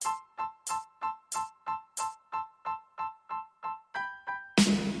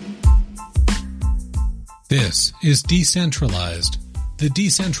This is Decentralized, the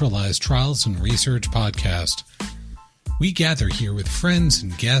Decentralized Trials and Research podcast. We gather here with friends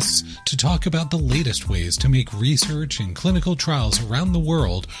and guests to talk about the latest ways to make research and clinical trials around the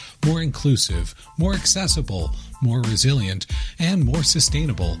world more inclusive, more accessible, more resilient, and more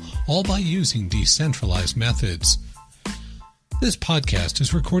sustainable, all by using decentralized methods. This podcast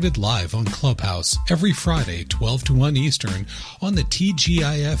is recorded live on Clubhouse every Friday, 12 to 1 Eastern, on the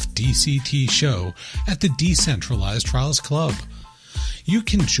TGIF DCT show at the Decentralized Trials Club. You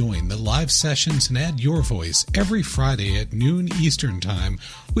can join the live sessions and add your voice every Friday at noon Eastern Time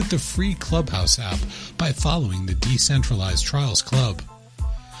with the free Clubhouse app by following the Decentralized Trials Club.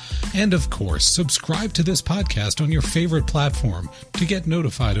 And of course, subscribe to this podcast on your favorite platform to get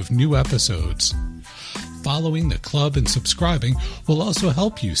notified of new episodes. Following the club and subscribing will also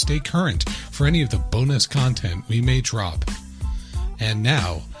help you stay current for any of the bonus content we may drop. And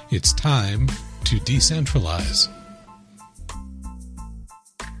now, it's time to decentralize.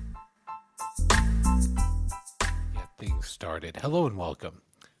 Get things started. Hello and welcome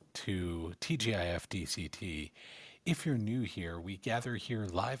to TGIF DCT. If you're new here, we gather here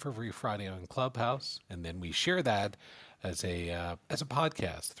live every Friday on Clubhouse, and then we share that as a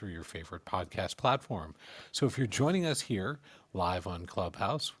podcast through your favorite podcast platform. So if you're joining us here live on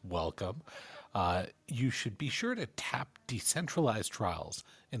Clubhouse, welcome. You should be sure to tap Decentralized Trials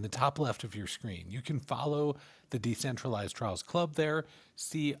in the top left of your screen. You can follow the Decentralized Trials Club there,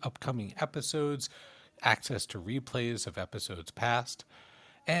 see upcoming episodes, access to replays of episodes past,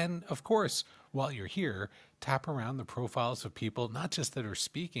 and of course, while you're here, tap around the profiles of people, not just that are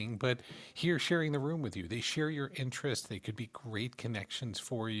speaking, but here sharing the room with you. They share your interests. They could be great connections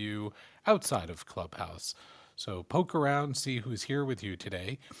for you outside of Clubhouse. So poke around, see who's here with you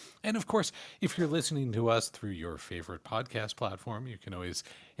today. And of course, if you're listening to us through your favorite podcast platform, you can always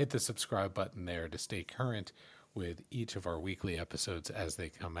hit the subscribe button there to stay current with each of our weekly episodes as they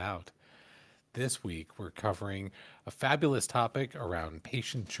come out. This week, we're covering a fabulous topic around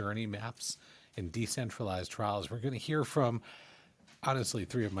patient journey maps in decentralized trials. We're going to hear from, honestly,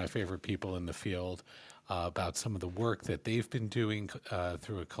 three of my favorite people in the field about some of the work that they've been doing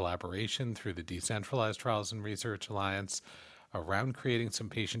through a collaboration through the Decentralized Trials and Research Alliance around creating some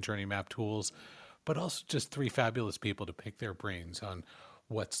patient journey map tools, but also just three fabulous people to pick their brains on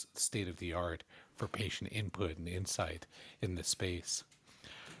what's state of the art for patient input and insight in this space.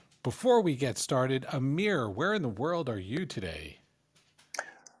 Before we get started, Amir, where in the world are you today?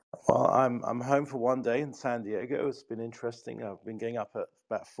 Well, I'm home for one day in San Diego. It's been interesting. I've been getting up at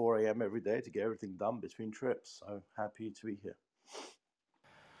about 4 a.m. every day to get everything done between trips. So happy to be here.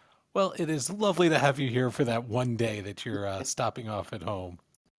 Well, it is lovely to have you here for that one day that you're stopping off at home.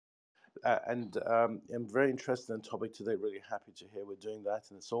 And I'm very interested in the topic today. Really happy to hear we're doing that.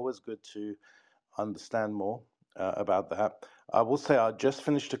 And it's always good to understand more about that. I will say I just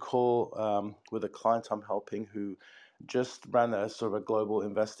finished a call with a client I'm helping who just ran a sort of a global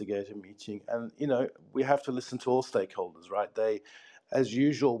investigator meeting. And, we have to listen to all stakeholders, right? They, as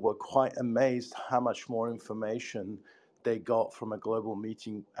usual, were quite amazed how much more information they got from a global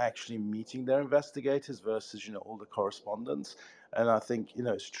meeting actually meeting their investigators versus, all the correspondence. And I think,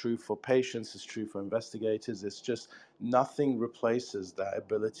 it's true for patients, it's true for investigators. It's just nothing replaces that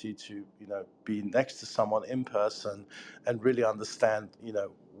ability to, be next to someone in person and really understand,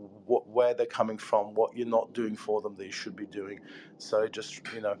 where they're coming from, what you're not doing for them that you should be doing. So just,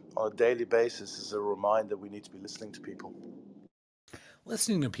 on a daily basis is a reminder we need to be listening to people.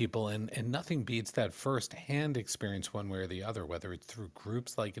 Listening to people, and nothing beats that first-hand experience one way or the other, whether it's through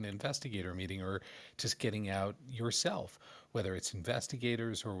groups like an investigator meeting or just getting out yourself, whether it's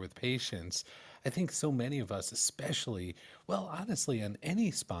investigators or with patients. I think so many of us, especially, well, honestly, in any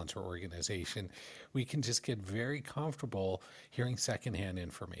sponsor organization, we can just get very comfortable hearing secondhand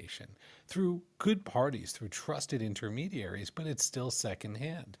information through good parties, through trusted intermediaries, but it's still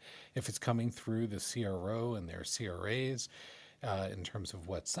secondhand. If it's coming through the CRO and their CRAs, in terms of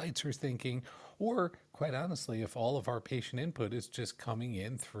what sites are thinking, or quite honestly, if all of our patient input is just coming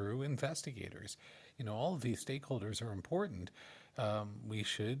in through investigators. All of these stakeholders are important. We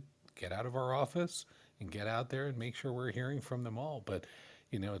should get out of our office and get out there and make sure we're hearing from them all. But,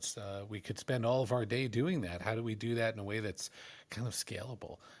 it's we could spend all of our day doing that. How do we do that in a way that's kind of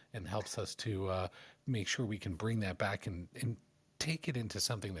scalable and helps us to make sure we can bring that back and take it into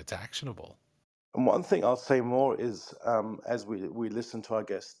something that's actionable? And one thing I'll say more is, as we listen to our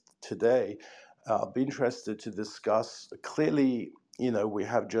guest today, I'll be interested to discuss, clearly, we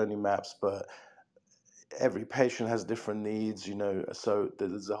have journey maps, but every patient has different needs, so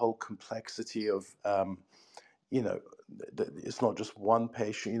there's a whole complexity of you know, it's not just one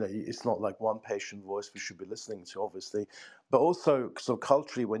patient, it's not like one patient voice we should be listening to, obviously, but also, so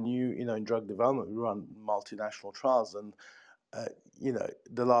culturally, when in drug development, we run multinational trials, and uh,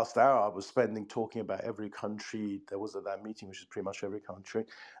 the last hour I was spending talking about every country there was at that meeting, which is pretty much every country,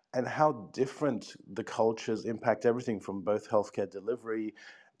 and how different the cultures impact everything from both healthcare delivery,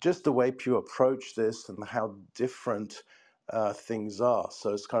 just the way people approach this, and how different things are. So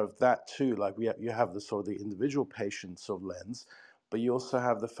it's kind of that too. Like you have the sort of the individual patient sort of lens, but you also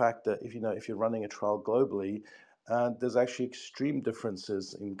have the fact that if you're running a trial globally, there's actually extreme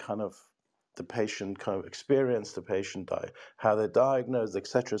differences in kind of the patient kind of experience, the patient how they're diagnosed,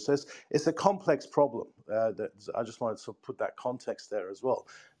 etc. So it's a complex problem. That I just wanted to sort of put that context there as well.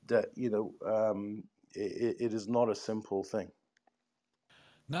 That it is not a simple thing.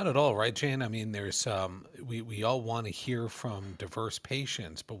 Not at all, right, Jane? I mean, there's we all want to hear from diverse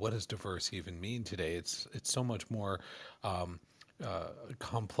patients, but what does diverse even mean today? It's so much more um,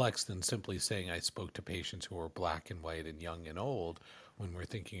 complex than simply saying I spoke to patients who are black and white and young and old. When we're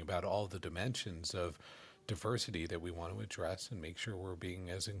thinking about all the dimensions of diversity that we want to address and make sure we're being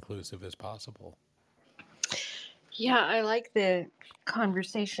as inclusive as possible. Yeah, I like the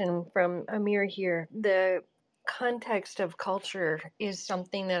conversation from Amir here. The context of culture is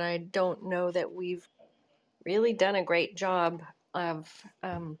something that I don't know that we've really done a great job of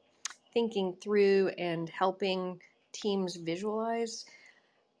thinking through and helping teams visualize.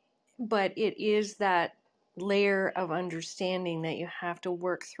 But it is that layer of understanding that you have to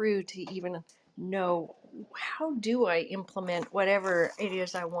work through to even know, how do I implement whatever it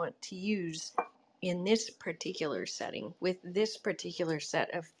is I want to use in this particular setting with this particular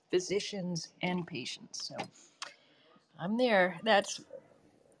set of physicians and patients. So I'm there.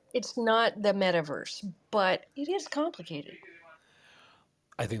 It's not the metaverse, but it is complicated.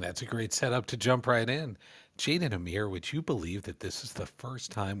 I think that's a great setup to jump right in. Jade and Amir, would you believe that this is the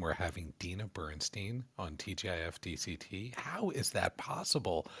first time we're having Dina Bernstein on TGIF DCT? How is that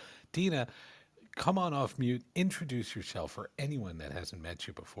possible? Dina, come on off mute. Introduce yourself for anyone that hasn't met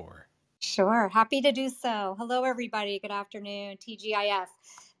you before. Sure, happy to do so. Hello, everybody. Good afternoon, TGIF.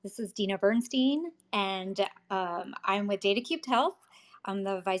 This is Dina Bernstein, and I'm with DataCubed Health. I'm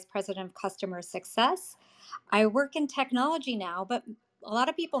the Vice President of Customer Success. I work in technology now, but a lot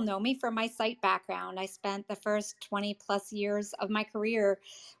of people know me from my site background. I spent the first 20 plus years of my career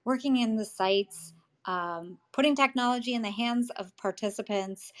working in the sites, putting technology in the hands of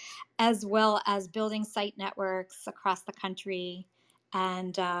participants, as well as building site networks across the country,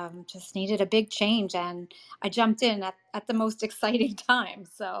 and just needed a big change. And I jumped in at the most exciting time.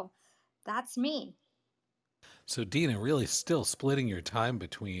 So that's me. So, Dina, really still splitting your time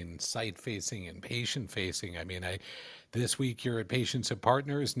between site facing and patient facing. I mean, this week you're at Patients and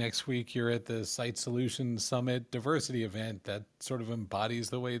Partners. Next week you're at the Site Solutions Summit Diversity event. That sort of embodies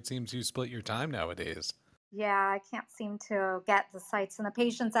the way it seems you split your time nowadays. Yeah, I can't seem to get the sites and the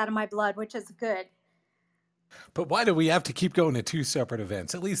patients out of my blood, which is good. But why do we have to keep going to two separate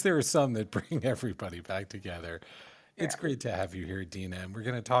events? At least there are some that bring everybody back together. It's Yeah. great to have you here, Dina. And we're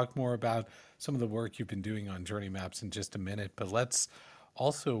going to talk more about some of the work you've been doing on Journey Maps in just a minute. But let's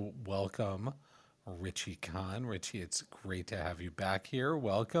also welcome Richie Khan. Richie, it's great to have you back here.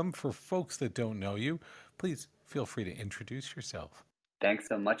 Welcome. For folks that don't know you, please feel free to introduce yourself. Thanks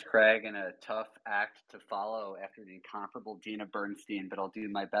so much, Craig, and a tough act to follow after the incomparable Dina Bernstein, but I'll do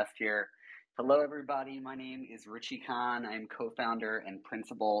my best here. Hello, everybody. My name is Richie Khan. I am co-founder and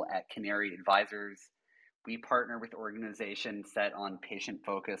principal at Canary Advisors. We partner with organizations set on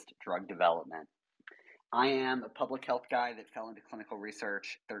patient-focused drug development. I am a public health guy that fell into clinical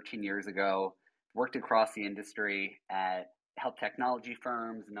research 13 years ago, worked across the industry at health technology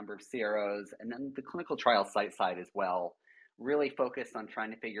firms, a number of CROs, and then the clinical trial site side as well, really focused on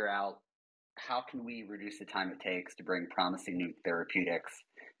trying to figure out how can we reduce the time it takes to bring promising new therapeutics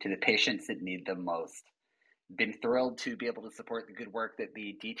to the patients that need them most. Been thrilled to be able to support the good work that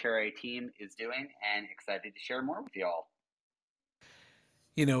the DTRA team is doing and excited to share more with you all.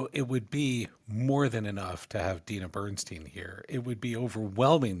 You know, it would be more than enough to have Dina Bernstein here. It would be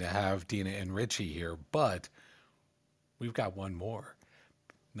overwhelming to have Dina and Richie here, but we've got one more.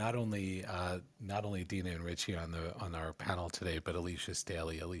 Not only Dina and Richie on our panel today, but Alicia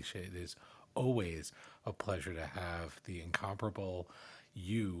Staley. Alicia, it is always a pleasure to have the incomparable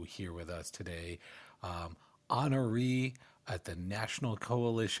you here with us today. Honoree at the National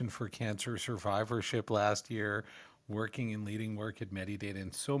Coalition for Cancer Survivorship last year, working and leading work at Medidata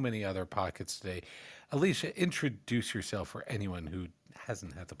and so many other pockets today. Alicia, introduce yourself for anyone who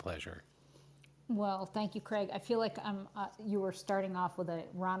hasn't had the pleasure. Well, thank you, Craig. I feel like you were starting off with a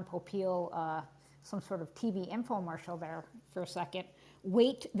Ron Popeil some sort of TV infomercial there for a second.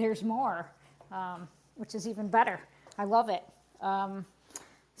 Wait, there's more, which is even better. I love it.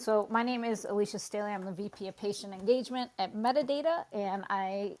 So my name is Alicia Staley. I'm the VP of Patient Engagement at Metadata, and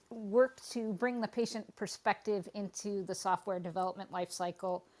I work to bring the patient perspective into the software development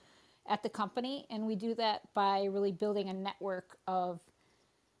lifecycle at the company. And we do that by really building a network of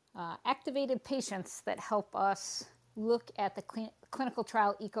activated patients that help us look at the clinical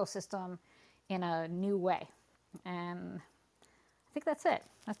trial ecosystem in a new way. And I think that's it.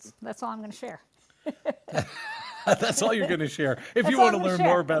 That's all I'm going to share. That's all you're going to share. If you want to learn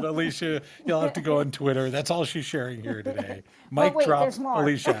more about Alicia, you'll have to go on Twitter. That's all she's sharing here today. Mic drop,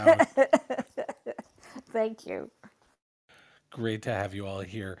 Alicia out. Thank you. Great to have you all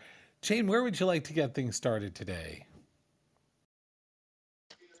here. Jane, where would you like to get things started today?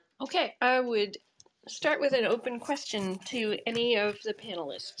 Okay, I would start with an open question to any of the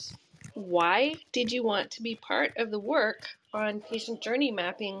panelists. Why did you want to be part of the work on patient journey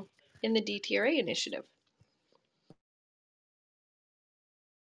mapping in the DTRA initiative?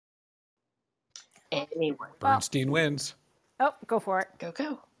 Anyone? Bernstein wins. Oh, go for it.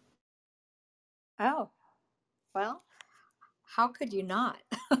 Go. Oh, well, how could you not?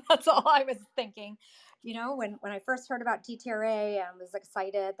 That's all I was thinking. You know, when I first heard about DTRA and was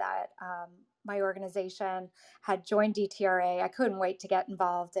excited that my organization had joined DTRA, I couldn't wait to get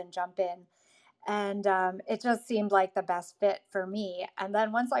involved and jump in. And it just seemed like the best fit for me. And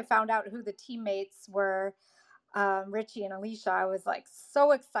then once I found out who the teammates were, Richie and Alicia, I was like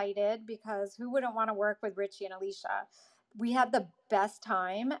so excited, because who wouldn't want to work with Richie and Alicia? We had the best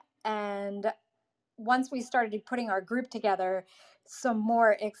time. And once we started putting our group together, some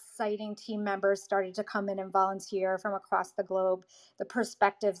more exciting team members started to come in and volunteer from across the globe. The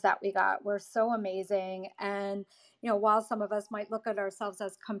perspectives that we got were so amazing. And, you know, while some of us might look at ourselves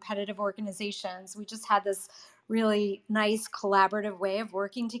as competitive organizations, we just had this really nice collaborative way of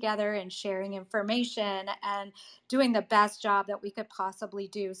working together and sharing information and doing the best job that we could possibly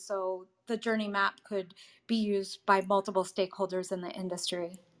do, so the journey map could be used by multiple stakeholders in the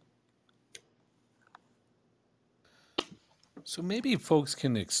industry. So maybe folks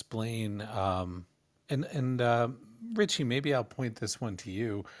can explain, and Richie, maybe I'll point this one to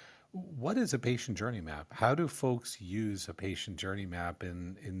you. What is a patient journey map? How do folks use a patient journey map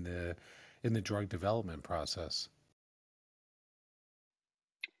in the drug development process?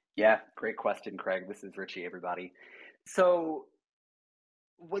 Yeah, great question, Craig. This is Richie, everybody. So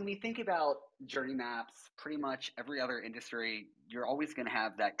when we think about journey maps, pretty much every other industry, you're always going to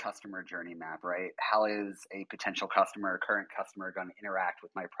have that customer journey map, right? How is a potential customer, a current customer, going to interact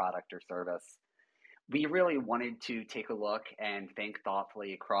with my product or service? We really wanted to take a look and think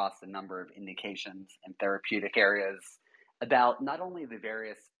thoughtfully across a number of indications and therapeutic areas about not only the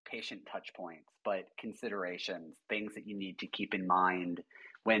various patient touch points, but considerations, things that you need to keep in mind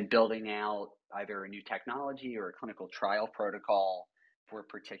when building out either a new technology or a clinical trial protocol for a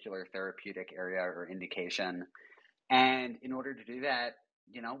particular therapeutic area or indication. And in order to do that,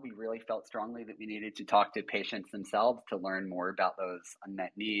 you know, we really felt strongly that we needed to talk to patients themselves to learn more about those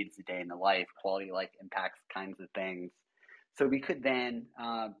unmet needs, a day in the life, quality of life impacts kinds of things. So we could then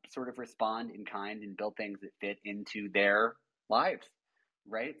sort of respond in kind and build things that fit into their lives,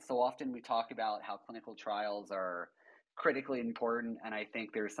 right? So often we talk about how clinical trials are critically important, and I think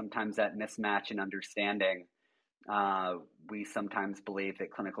there's sometimes that mismatch in understanding. We sometimes believe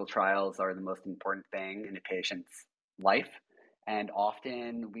that clinical trials are the most important thing in a patient's life. And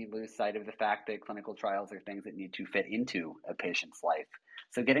often we lose sight of the fact that clinical trials are things that need to fit into a patient's life.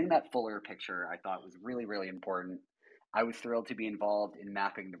 So getting that fuller picture, I thought, was really, really important. I was thrilled to be involved in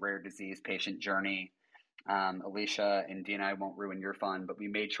mapping the rare disease patient journey. Alicia and Dina, I won't ruin your fun, but we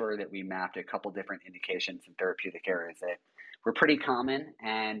made sure that we mapped a couple different indications and therapeutic areas that were pretty common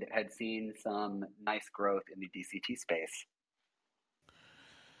and had seen some nice growth in the DCT space.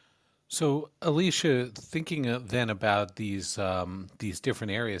 So, Alicia, thinking then about these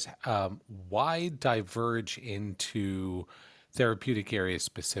different areas, why diverge into therapeutic area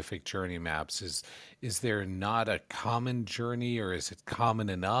specific journey maps? Is there not a common journey, or is it common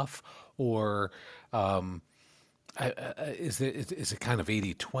enough, or is it kind of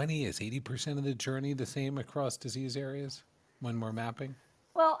 80-20? Is 80% of the journey the same across disease areas when we're mapping?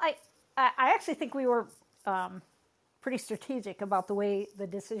 Well, I actually think we were pretty strategic about the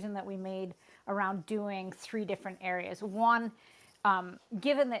decision that we made around doing 3 different areas. One,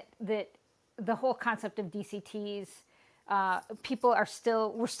 given that the whole concept of DCTs, we're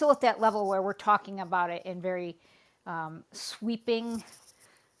still at that level where we're talking about it in very sweeping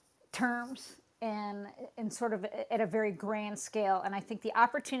terms. and sort of at a very grand scale. And I think the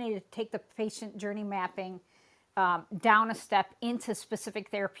opportunity to take the patient journey mapping down a step into specific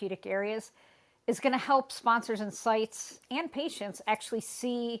therapeutic areas is going to help sponsors and sites and patients actually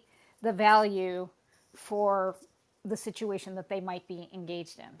see the value for the situation that they might be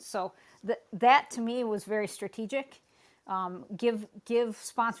engaged in. So that to me was very strategic. Give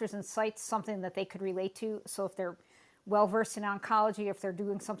sponsors and sites something that they could relate to. So if they're well versed in oncology, if they're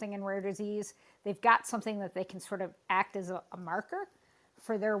doing something in rare disease, they've got something that they can sort of act as a marker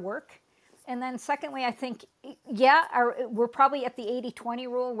for their work. And then secondly, I think, we're probably at the 80-20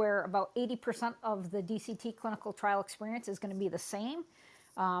 rule where about 80% of the DCT clinical trial experience is going to be the same,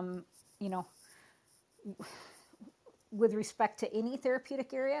 with respect to any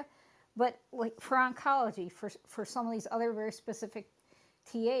therapeutic area. But like for oncology, for some of these other very specific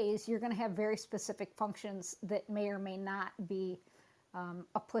TAs, you're going to have very specific functions that may or may not be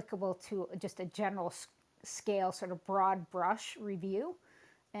applicable to just a general scale, sort of broad brush review.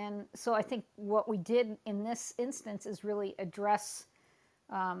 And so I think what we did in this instance is really address,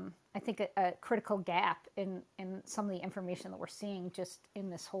 I think, a critical gap in some of the information that we're seeing just in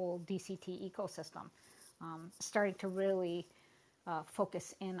this whole DCT ecosystem, starting to really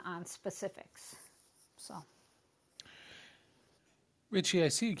focus in on specifics. So, Richie, I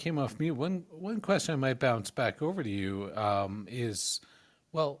see you came off mute. One question I might bounce back over to you is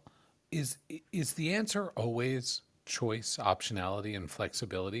the answer always choice, optionality, and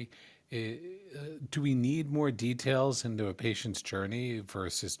flexibility? Do we need more details into a patient's journey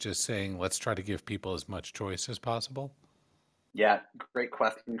versus just saying, let's try to give people as much choice as possible? Yeah, great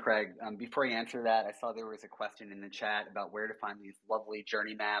question, Craig. Before I answer that, I saw there was a question in the chat about where to find these lovely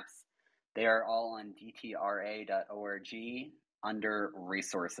journey maps. They are all on dtra.org under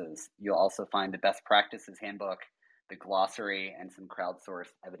resources. You'll also find the best practices handbook, the glossary, and some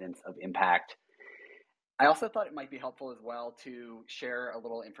crowdsourced evidence of impact. I also thought it might be helpful as well to share a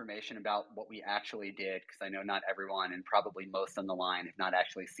little information about what we actually did, because I know not everyone, and probably most on the line, have not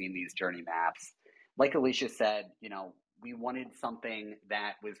actually seen these journey maps. Like Alicia said, we wanted something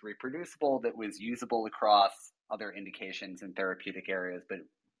that was reproducible, that was usable across other indications and therapeutic areas, but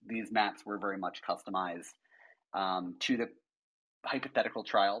these maps were very much customized to the hypothetical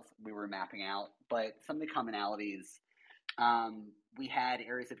trials we were mapping out. But some of the commonalities, we had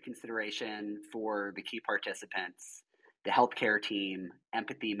areas of consideration for the key participants, the healthcare team,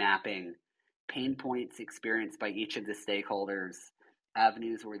 empathy mapping, pain points experienced by each of the stakeholders,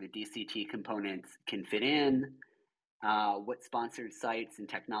 avenues where the DCT components can fit in, what sponsored sites and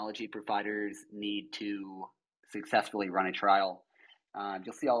technology providers need to successfully run a trial.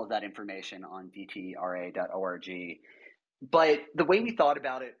 You'll see all of that information on dtra.org. But the way we thought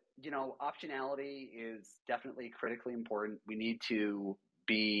about it, optionality is definitely critically important. We need to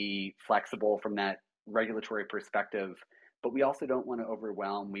be flexible from that regulatory perspective, but we also don't want to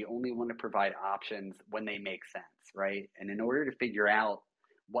overwhelm. We only want to provide options when they make sense, right? And in order to figure out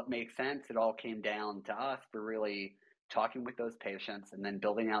what makes sense, it all came down to us for really talking with those patients and then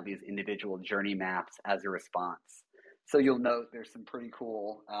building out these individual journey maps as a response. So you'll note there's some pretty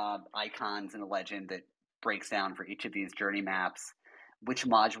cool icons and a legend that breaks down for each of these journey maps which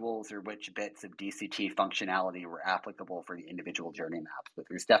modules or which bits of DCT functionality were applicable for the individual journey maps. But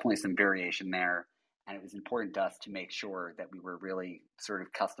there's definitely some variation there, and it was important to us to make sure that we were really sort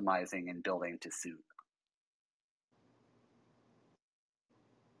of customizing and building to suit.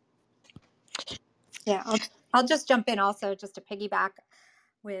 Yeah, I'll just jump in also just to piggyback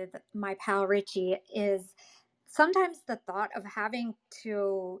with my pal Richie. Is sometimes the thought of having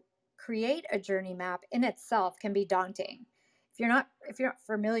to create a journey map in itself can be daunting. If you're not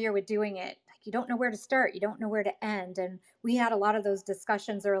familiar with doing it, like you don't know where to start, you don't know where to end. And we had a lot of those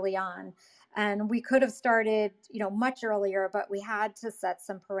discussions early on, and we could have started, much earlier, but we had to set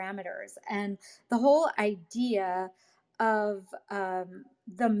some parameters. And the whole idea of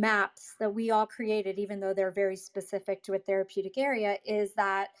the maps that we all created, even though they're very specific to a therapeutic area, is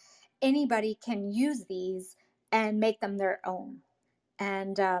that anybody can use these and make them their own.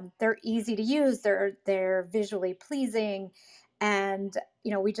 And they're easy to use. They're visually pleasing. And,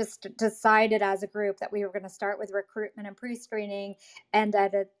 we just decided as a group that we were going to start with recruitment and pre-screening and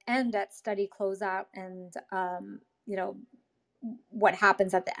end at study closeout and, what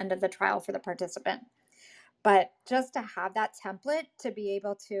happens at the end of the trial for the participant. But just to have that template to be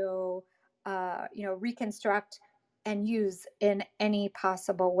able to, reconstruct and use in any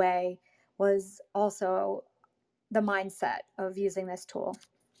possible way was also the mindset of using this tool.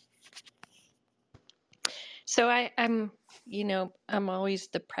 So I'm always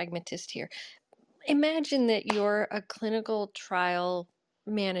the pragmatist here. Imagine that you're a clinical trial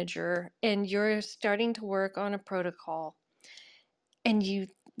manager and you're starting to work on a protocol and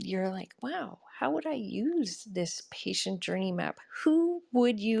you're like, wow, how would I use this patient journey map? Who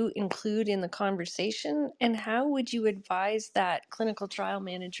would you include in the conversation and how would you advise that clinical trial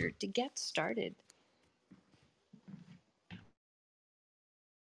manager to get started?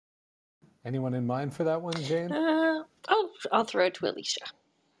 Anyone in mind for that one, Jane? I'll throw it to Alicia.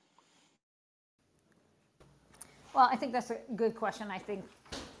 Well, I think that's a good question. I think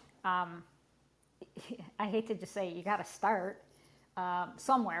I hate to just say you got to start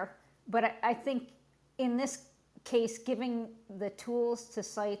somewhere, but I think in this case, giving the tools to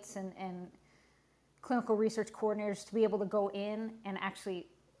sites and clinical research coordinators to be able to go in and actually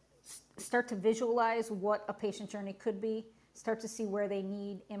start to visualize what a patient journey could be, start to see where they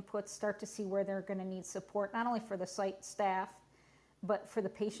need inputs, start to see where they're going to need support, not only for the site staff, but for the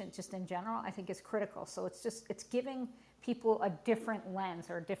patient just in general, I think is critical. So it's giving people a different lens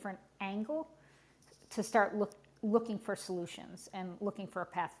or a different angle to start looking for solutions and looking for a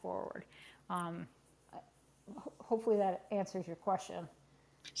path forward. Hopefully that answers your question.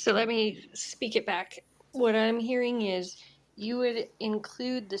 So let me speak it back. What I'm hearing is you would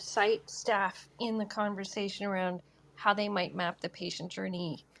include the site staff in the conversation around how they might map the patient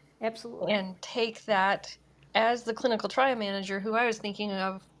journey. Absolutely. And take that as the clinical trial manager, who I was thinking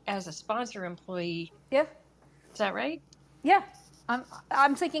of as a sponsor employee. Yeah. Is that right? Yeah.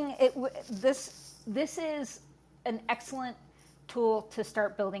 I'm thinking this is an excellent tool to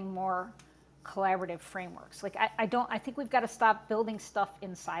start building more collaborative frameworks. Like I think we've got to stop building stuff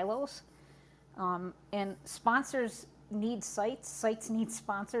in silos. And sponsors need sites need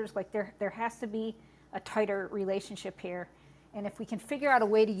sponsors. Like there has to be a tighter relationship here. And if we can figure out a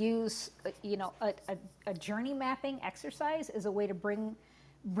way to use, a journey mapping exercise as a way to bring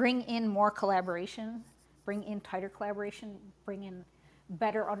in more collaboration, bring in tighter collaboration, bring in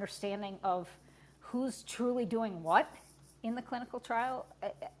better understanding of who's truly doing what in the clinical trial,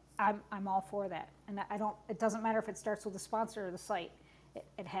 I'm all for that. And it doesn't matter if it starts with the sponsor or the site.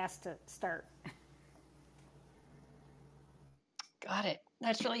 It has to start. Got it.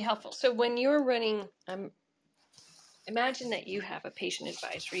 That's really helpful. So when you're running, imagine that you have a patient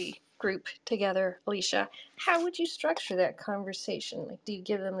advisory group together, Alicia. How would you structure that conversation? Like, do you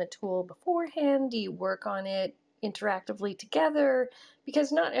give them the tool beforehand? Do you work on it interactively together?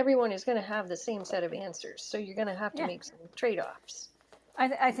 Because not everyone is going to have the same set of answers. So you're going to have to make some trade-offs.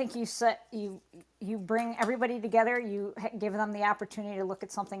 I think you bring everybody together, you give them the opportunity to look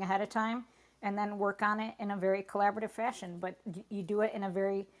at something ahead of time and then work on it in a very collaborative fashion. But you do it in a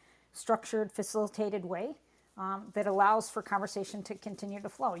very structured, facilitated way that allows for conversation to continue to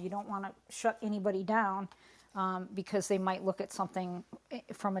flow. You don't want to shut anybody down because they might look at something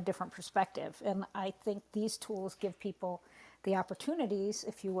from a different perspective. And I think these tools give people the opportunities,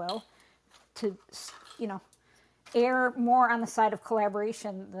 if you will, to, err more on the side of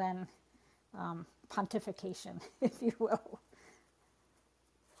collaboration than pontification, if you will.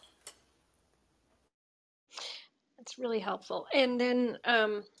 That's really helpful. And then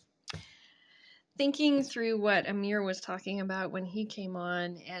thinking through what Amir was talking about when he came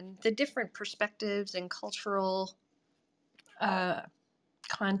on and the different perspectives and cultural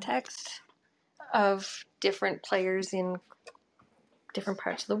context of different players in different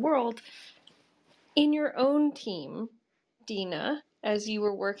parts of the world. In your own team, Dina, as you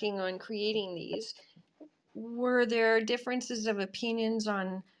were working on creating these, were there differences of opinions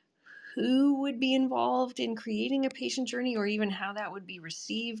on who would be involved in creating a patient journey or even how that would be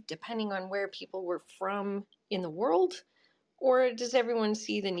received depending on where people were from in the world? Or does everyone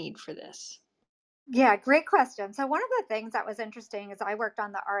see the need for this? Yeah, great question. So one of the things that was interesting is I worked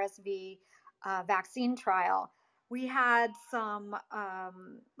on the RSV vaccine trial. We had some,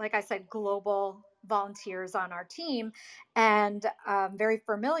 like I said, global volunteers on our team and very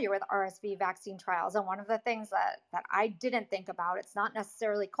familiar with RSV vaccine trials. And one of the things that I didn't think about, it's not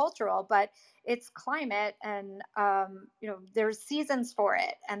necessarily cultural, but it's climate and, there's seasons for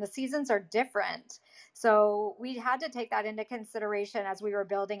it and the seasons are different. So we had to take that into consideration as we were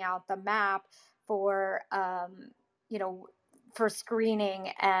building out the map for for screening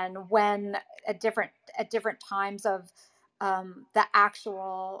and when at different times of the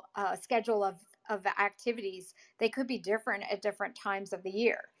actual schedule of activities, they could be different at different times of the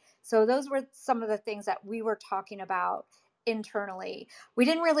year. So those were some of the things that we were talking about internally. We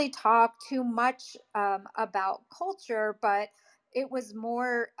didn't really talk too much about culture, but it was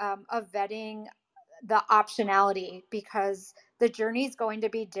more of vetting the optionality because the journey is going to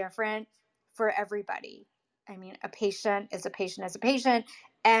be different for everybody. I mean, a patient is a patient is a patient,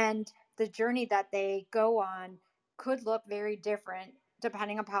 and the journey that they go on could look very different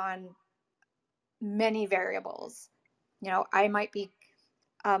depending upon many variables. I might be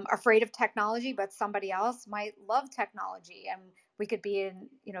afraid of technology, but somebody else might love technology, and we could be in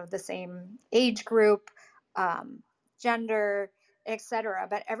the same age group, gender, etc.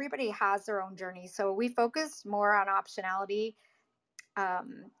 But everybody has their own journey, so we focus more on optionality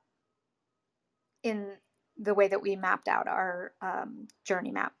in the way that we mapped out our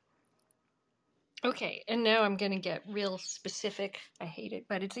journey map. Okay, and now I'm going to get real specific. I hate it,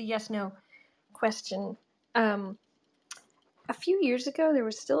 but it's a yes/no question. A few years ago, there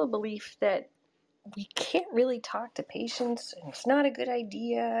was still a belief that we can't really talk to patients, and it's not a good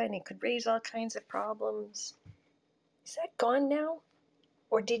idea, and it could raise all kinds of problems. Is that gone now?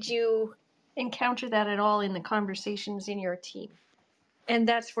 Or did you encounter that at all in the conversations in your team? And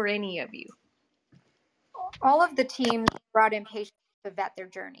that's for any of you. All of the teams brought in patients to vet their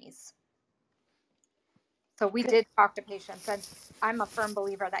journeys. So we did talk to patients, and I'm a firm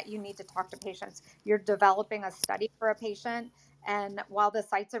believer that you need to talk to patients. You're developing a study for a patient, and while the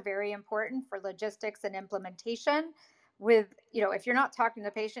sites are very important for logistics and implementation, if you're not talking to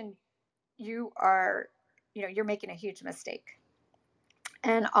the patient, you're making a huge mistake.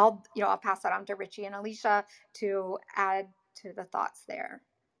 And I'll pass that on to Richie and Alicia to add to the thoughts there.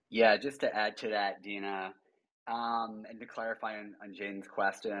 Yeah, just to add to that, Dina, and to clarify on Jane's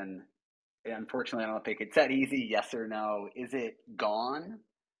question, unfortunately, I don't think it's that easy. Yes or no. Is it gone?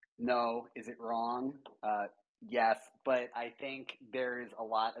 No. Is it wrong? Yes. But I think there's a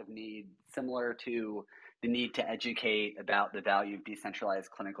lot of need, similar to the need to educate about the value of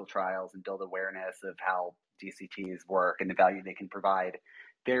decentralized clinical trials and build awareness of how DCTs work and the value they can provide.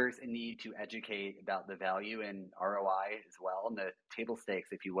 There's a need to educate about the value in ROI as well, and the table stakes,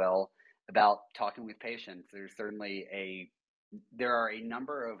 if you will, about talking with patients. There are a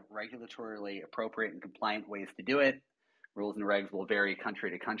number of regulatorily appropriate and compliant ways to do it. Rules and regs will vary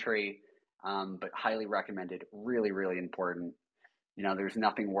country to country, but highly recommended. Really, really important. There's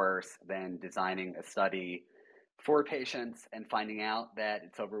nothing worse than designing a study for patients and finding out that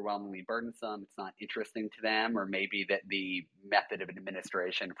it's overwhelmingly burdensome, it's not interesting to them, or maybe that the method of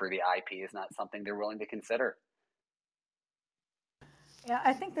administration for the IP is not something they're willing to consider. Yeah,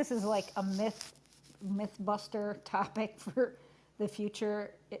 I think this is like a myth buster topic for the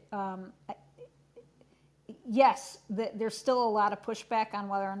future. Yes, there's still a lot of pushback on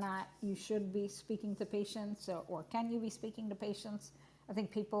whether or not you should be speaking to patients or can you be speaking to patients. I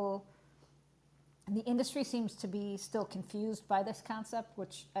think the industry seems to be still confused by this concept,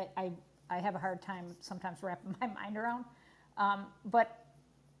 which I have a hard time sometimes wrapping my mind around. But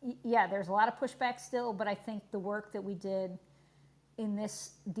yeah, there's a lot of pushback still, but I think the work that we did in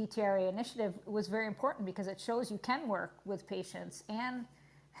this DTRA initiative was very important because it shows you can work with patients and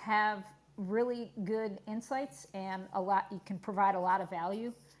have really good insights, and you can provide a lot of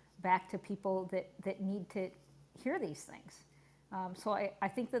value back to people that need to hear these things. So I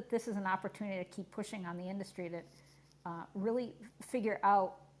think that this is an opportunity to keep pushing on the industry to really figure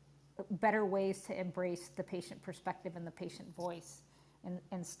out better ways to embrace the patient perspective and the patient voice,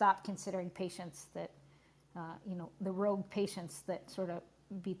 and stop considering patients that, the rogue patients that sort of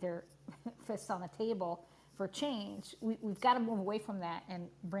beat their fists on the table for change. We've got to move away from that and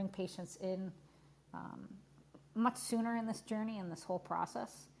bring patients in much sooner in this journey and this whole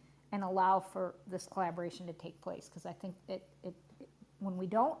process, and allow for this collaboration to take place. Because I think when we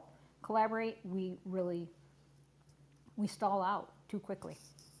don't collaborate, we stall out too quickly.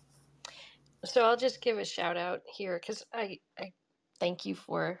 So I'll just give a shout out here because I thank you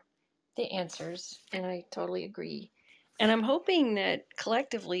for the answers, and I totally agree. And I'm hoping that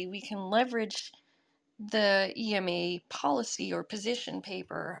collectively we can leverage the EMA policy or position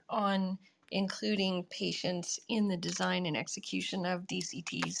paper on including patients in the design and execution of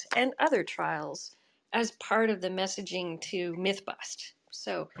DCTs and other trials as part of the messaging to MythBust.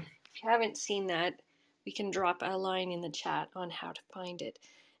 So if you haven't seen that, we can drop a line in the chat on how to find it.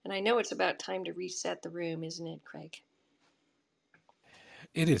 And I know it's about time to reset the room, isn't it, Craig?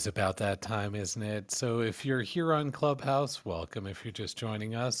 It is about that time, isn't it? So if you're here on Clubhouse, welcome. If you're just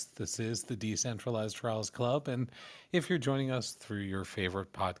joining us, this is the Decentralized Trials Club. And if you're joining us through your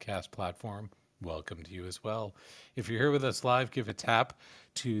favorite podcast platform, welcome to you as well. If you're here with us live, give a tap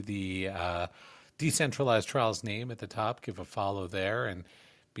to the Decentralized Trials name at the top. Give a follow there, and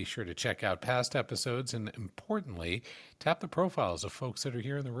be sure to check out past episodes. And importantly, tap the profiles of folks that are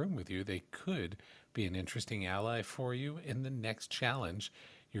here in the room with you. They could be an interesting ally for you in the next challenge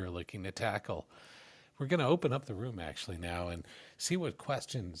you're looking to tackle. We're going to open up the room actually now and see what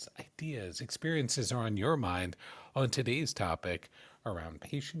questions, ideas, experiences are on your mind on today's topic around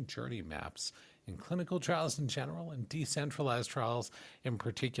patient journey maps in clinical trials in general and decentralized trials in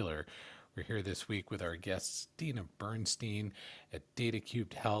particular. We're here this week with our guests, Dina Bernstein at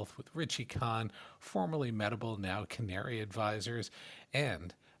DataCubed Health, with Richie Kahn, formerly Medable, now Canary Advisors,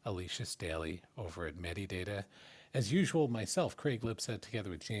 and Alicia Staley over at Medidata. As usual, myself, Craig Lipset, together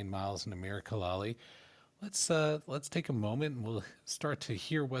with Jane Miles and Amir Kalali. Let's take a moment and we'll start to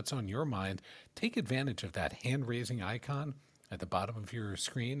hear what's on your mind. Take advantage of that hand-raising icon at the bottom of your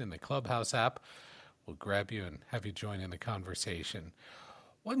screen in the Clubhouse app. We'll grab you and have you join in the conversation.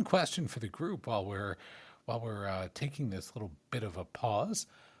 One question for the group while we're taking this little bit of a pause: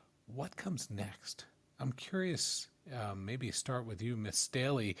 what comes next? I'm curious. Maybe start with you, Miss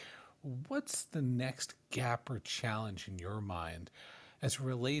Staley. What's the next gap or challenge in your mind as it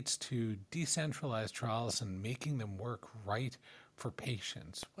relates to decentralized trials and making them work right for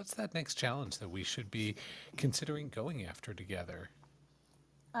patients? What's that next challenge that we should be considering going after together?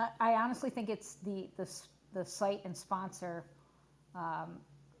 I honestly think it's the site and sponsor.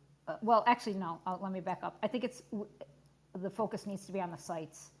 Well, actually, no. Let me back up. I think the focus needs to be on the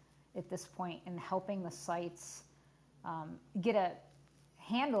sites at this point and helping the sites get a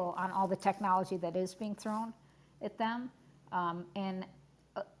handle on all the technology that is being thrown at them.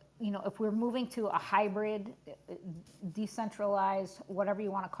 If we're moving to a hybrid, decentralized, whatever you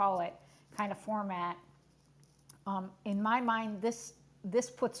want to call it, kind of format, in my mind, this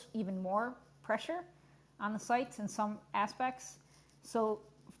puts even more pressure on the sites in some aspects. So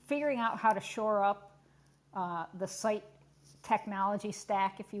figuring out how to shore up the site technology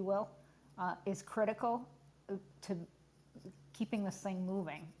stack, if you will, is critical to keeping this thing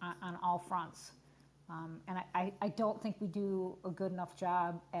moving on all fronts. And I don't think we do a good enough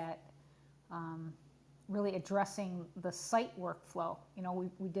job at really addressing the site workflow.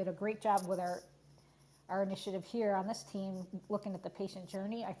 We did a great job with our initiative here on this team looking at the patient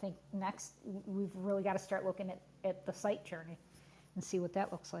journey. I think next we've really got to start looking at the site journey and see what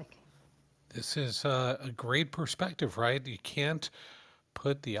that looks like. This is a great perspective, right? You can't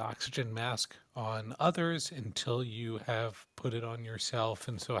put the oxygen mask on others until you have put it on yourself.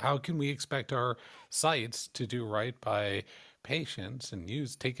 And so how can we expect our sites to do right by patients and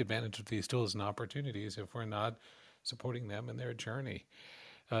take advantage of these tools and opportunities if we're not supporting them in their journey?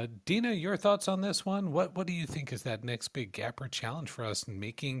 Dina, your thoughts on this one? What do you think is that next big gap or challenge for us in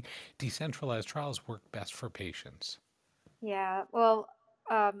making decentralized trials work best for patients? Yeah, well,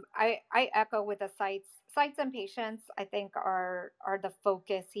 I echo with the sites. Sites and patients, I think, are the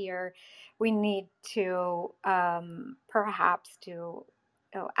focus here. We need to perhaps to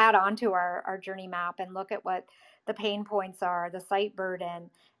add on to our journey map and look at what the pain points are, the site burden,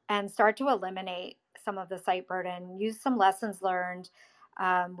 and start to eliminate some of the site burden. Use some lessons learned.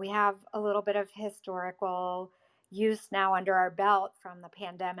 We have a little bit of historical use now under our belt from the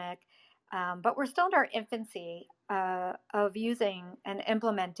pandemic, but we're still in our infancy of using and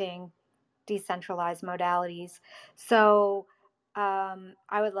implementing decentralized modalities. So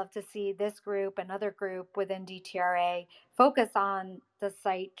I would love to see this group, another group within DTRA, focus on the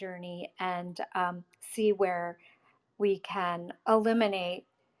site journey and see where we can eliminate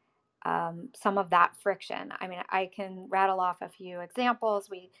some of that friction. I mean, I can rattle off a few examples.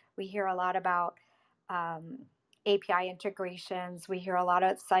 We hear a lot about API integrations. We hear a lot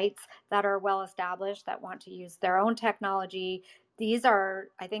of sites that are well established that want to use their own technology.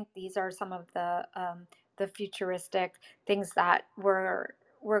 I think these are some of the futuristic things that we're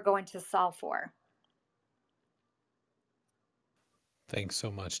going to solve for. Thanks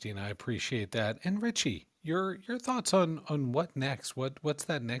so much, Dina. I appreciate that. And Richie, your thoughts on what next? What's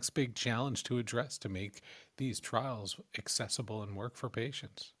that next big challenge to address to make these trials accessible and work for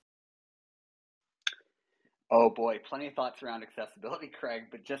patients? Oh boy, plenty of thoughts around accessibility, Craig.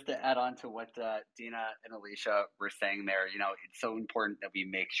 But just to add on to what Dina and Alicia were saying there, it's so important that we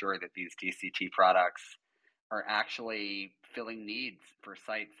make sure that these DCT products are actually filling needs for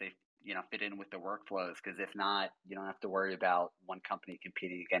sites. They fit in with the workflows, because if not, you don't have to worry about one company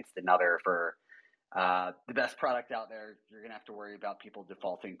competing against another for the best product out there. You're going to have to worry about people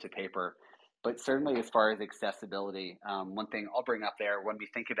defaulting to paper. But certainly as far as accessibility, one thing I'll bring up there, when we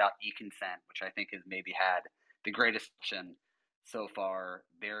think about e-consent, which I think has maybe had the greatest option so far,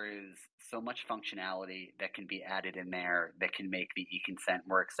 there is so much functionality that can be added in there that can make the e-consent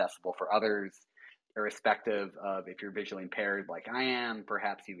more accessible for others, irrespective of if you're visually impaired like I am.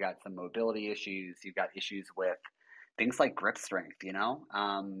 Perhaps you've got some mobility issues, you've got issues with things like grip strength.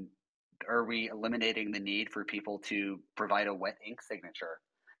 Are we eliminating the need for people to provide a wet ink signature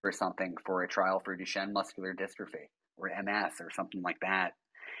or something for a trial for Duchenne muscular dystrophy or MS or something like that?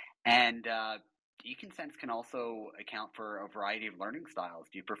 And DConsents can also account for a variety of learning styles.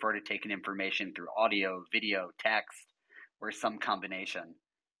 Do you prefer to take in information through audio, video, text, or some combination?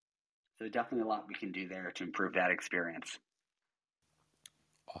 So definitely a lot we can do there to improve that experience.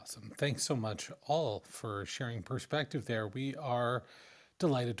 Awesome. Thanks so much all for sharing perspective there. We are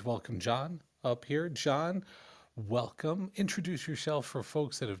delighted to welcome John up here. John, welcome. Introduce yourself for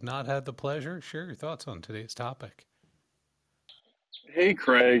folks that have not had the pleasure. Share your thoughts on today's topic. Hey,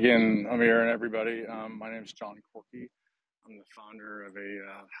 Craig and Amir and everybody. My name is John Corky. I'm the founder of a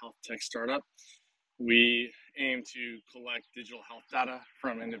health tech startup. We aim to collect digital health data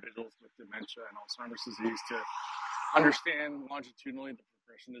from individuals with dementia and Alzheimer's disease to understand longitudinally the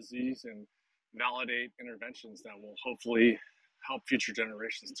progression of disease and validate interventions that will hopefully help future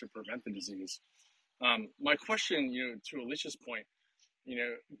generations to prevent the disease. My question, to Alicia's point,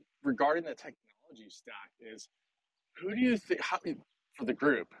 regarding the technology stack is, who do you think, for the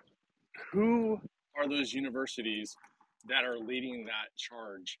group, who are those universities that are leading that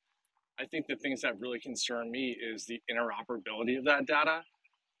charge? I think the things that really concern me is the interoperability of that data,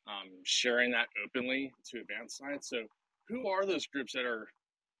 sharing that openly to advance science. So who are those groups that are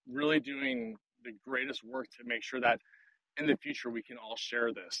really doing the greatest work to make sure that in the future we can all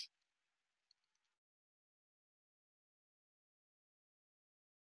share this?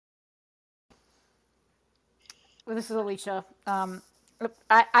 Well, this is Alicia.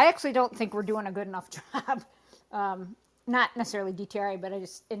 I actually don't think we're doing a good enough job. Not necessarily DTRA, but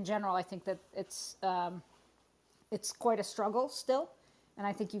in general, I think that it's quite a struggle still. And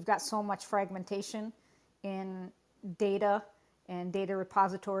I think you've got so much fragmentation in data and data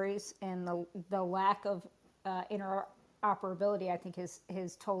repositories, and the lack of interoperability, I think,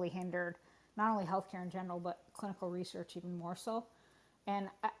 has totally hindered not only healthcare in general, but clinical research even more so. And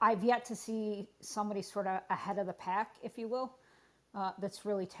I've yet to see somebody sort of ahead of the pack, if you will, that's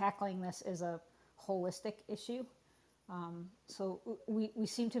really tackling this as a holistic issue. So we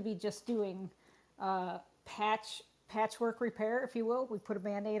seem to be just doing patchwork repair, if you will. We put a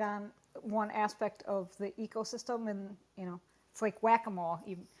Band-Aid on one aspect of the ecosystem, and it's like whack-a-mole.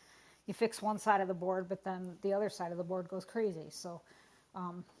 You fix one side of the board, but then the other side of the board goes crazy. So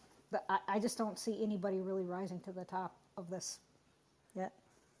I just don't see anybody really rising to the top of this yet.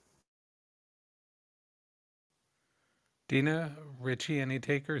 Dina, Richie, any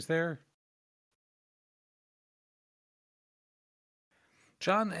takers there?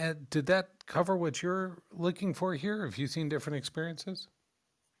 John, did that cover what you're looking for here? Have you seen different experiences?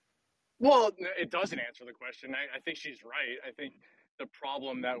 Well, it doesn't answer the question. I think she's right. I think the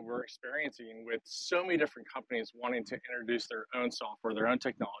problem that we're experiencing with so many different companies wanting to introduce their own software, their own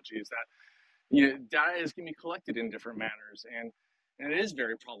technology, is that data is going to be collected in different manners, and it is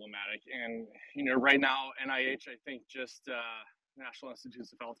very problematic. And right now, NIH, I think, just National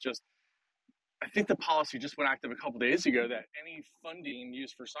Institutes of Health, I think the policy just went active a couple of days ago that any funding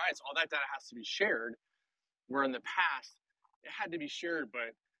used for science, all that data has to be shared. Where in the past it had to be shared,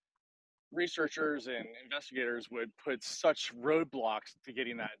 but researchers and investigators would put such roadblocks to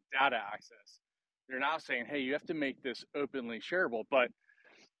getting that data access. They're now saying, hey, you have to make this openly shareable, but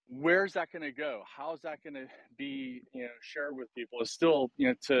where's that going to go? How is that going to be, shared with people? Is still,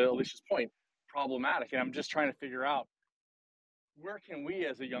 to Alicia's point, problematic. And I'm just trying to figure out, where can we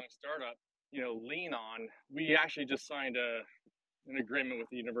as a young startup, lean on? We actually just signed an agreement with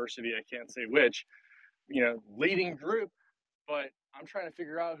the university, I can't say which, leading group, but I'm trying to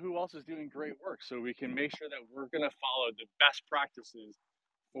figure out who else is doing great work so we can make sure that we're going to follow the best practices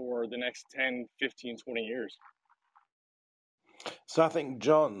for the next 10, 15, 20 years. So I think,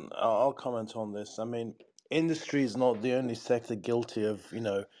 John, I'll comment on this. I mean, industry is not the only sector guilty of,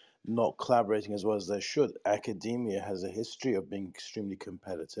 not collaborating as well as they should. Academia has a history of being extremely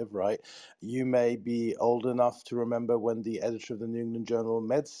competitive, right? You may be old enough to remember when the editor of the New England Journal of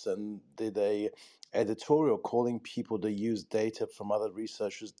Medicine did a editorial calling people to use data from other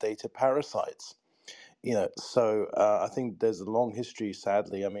researchers data parasites. So I think there's a long history,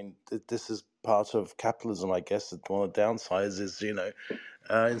 sadly. I mean, this is part of capitalism, I guess. One of the downsides is,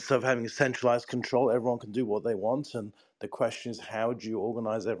 instead of having centralized control, everyone can do what they want. And the question is, how do you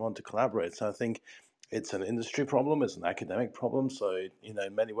organize everyone to collaborate? So I think it's an industry problem, it's an academic problem. So, in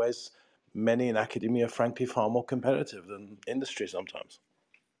many ways, many in academia are frankly far more competitive than industry sometimes.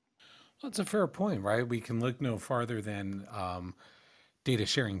 Well, that's a fair point, right? We can look no farther than data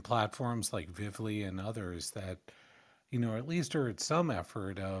sharing platforms like Vivly and others that, at least are at some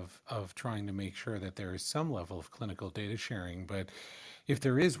effort of trying to make sure that there is some level of clinical data sharing. But if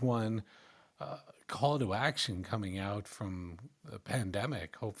there is one call to action coming out from the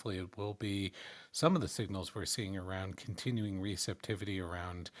pandemic, hopefully it will be some of the signals we're seeing around continuing receptivity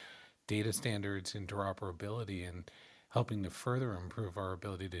around data standards, interoperability, and helping to further improve our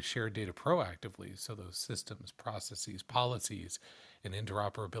ability to share data proactively so those systems, processes, policies, and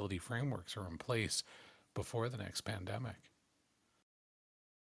interoperability frameworks are in place before the next pandemic.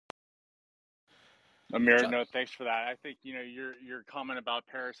 Amir, no, thanks for that. I think your comment about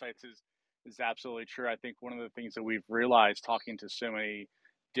parasites is absolutely true. I think one of the things that we've realized talking to so many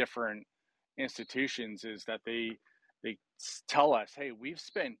different institutions is that they tell us, hey, we've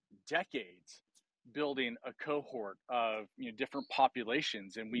spent decades building a cohort of different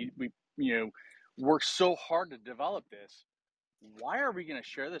populations, and we worked so hard to develop this. Why are we going to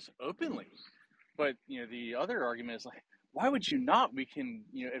share this openly? But the other argument is like, why would you not? We can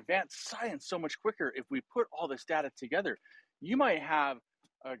advance science so much quicker if we put all this data together. You might have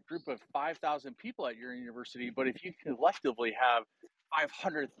a group of 5,000 people at your university, but if you collectively have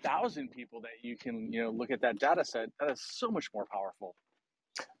 500,000 people that you can look at that data set, that is so much more powerful.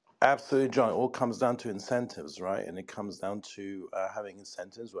 Absolutely, John. It all comes down to incentives, right? And it comes down to having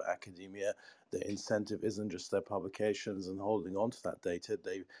incentives where academia, the incentive isn't just their publications and holding on to that data.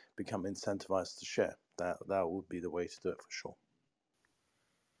 They become incentivized to share. That would be the way to do it for sure.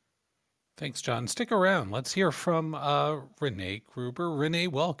 Thanks, John. Stick around. Let's hear from Renee Gruber. Renee,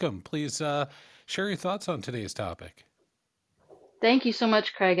 welcome. Please share your thoughts on today's topic. Thank you so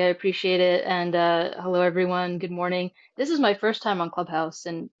much, Craig. I appreciate it. And hello, everyone. Good morning. This is my first time on Clubhouse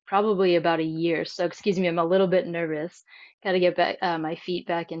in probably about a year. So excuse me, I'm a little bit nervous. Got to get back my feet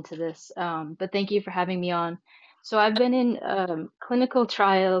back into this. But thank you for having me on. So I've been in clinical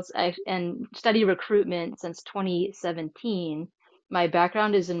trials and study recruitment since 2017. My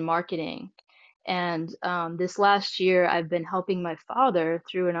background is in marketing. And this last year, I've been helping my father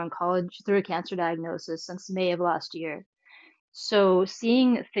through a cancer diagnosis since May of last year. So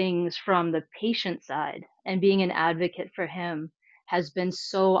seeing things from the patient side and being an advocate for him has been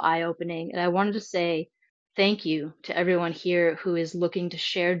so eye-opening. And I wanted to say thank you to everyone here who is looking to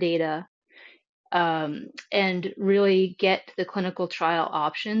share data and really get the clinical trial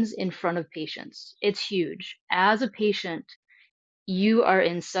options in front of patients. It's huge. As a patient, you are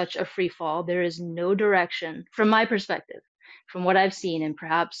in such a free fall. There is no direction from my perspective, from what I've seen, and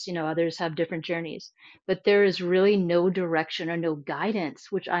perhaps, others have different journeys, but there is really no direction or no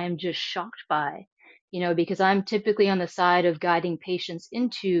guidance, which I am just shocked by, because I'm typically on the side of guiding patients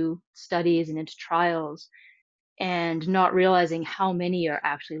into studies and into trials and not realizing how many are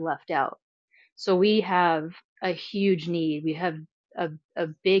actually left out. So we have a huge need. We have a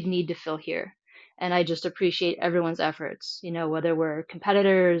big need to fill here. And I just appreciate everyone's efforts, whether we're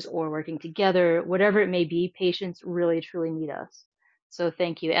competitors or working together, whatever it may be, patients really, truly need us. So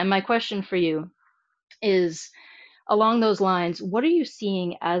thank you. And my question for you is along those lines, what are you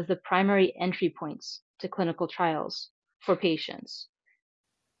seeing as the primary entry points to clinical trials for patients?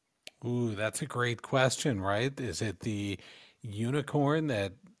 Ooh, that's a great question, right? Is it the unicorn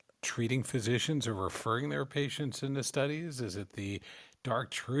that treating physicians are referring their patients into studies? Is it the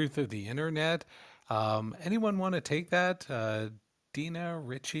dark truth of the internet? Anyone want to take that? Dina,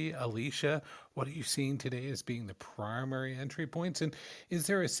 Richie, Alicia, what are you seeing today as being the primary entry points? And is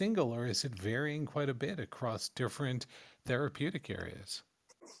there a single or is it varying quite a bit across different therapeutic areas?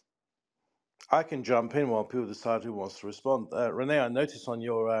 I can jump in while people decide who wants to respond. Renee, I noticed on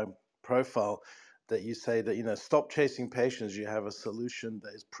your profile that you say that, stop chasing patients. You have a solution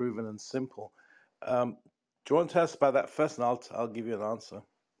that is proven and simple. Do you want to tell us about that first, and I'll give you an answer.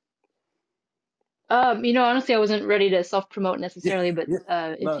 Honestly, I wasn't ready to self-promote necessarily, but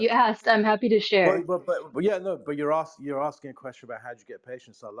if you asked, I'm happy to share. But yeah, no, but you're asking a question about how do you get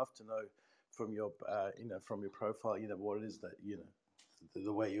patients. So I'd love to know from your from your profile, what it is that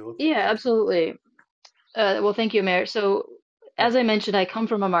the way you look. Yeah, absolutely. Well, thank you, Mayor. So as I mentioned, I come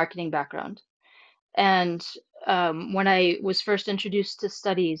from a marketing background, and when I was first introduced to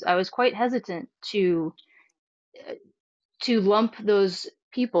studies, I was quite hesitant to lump those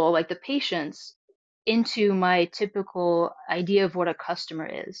people, like the patients, into my typical idea of what a customer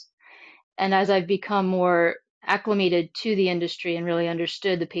is. And as I've become more acclimated to the industry and really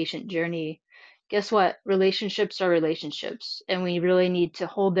understood the patient journey, guess what? Relationships are relationships, and we really need to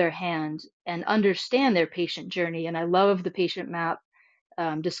hold their hand and understand their patient journey. And I love the patient map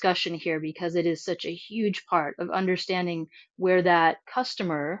discussion here because it is such a huge part of understanding where that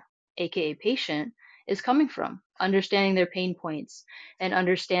customer, aka patient, is coming from, understanding their pain points and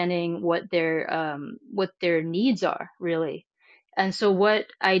understanding what their needs are really. And so what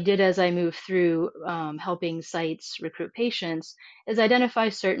I did as I moved through helping sites recruit patients is identify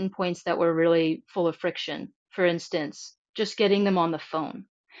certain points that were really full of friction. For instance, just getting them on the phone.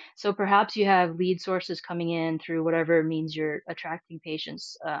 So perhaps you have lead sources coming in through whatever means you're attracting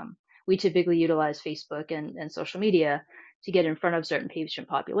patients, we typically utilize Facebook and social media to get in front of certain patient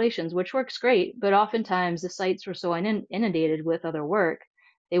populations, which works great. But oftentimes the sites were so inundated with other work,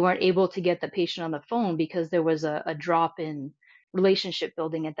 they weren't able to get the patient on the phone because there was a drop in relationship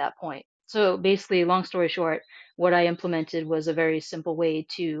building at that point. So basically, long story short, what I implemented was a very simple way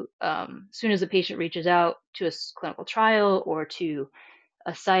to, as soon as a patient reaches out to a clinical trial or to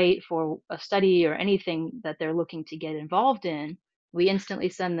a site for a study or anything that they're looking to get involved in, we instantly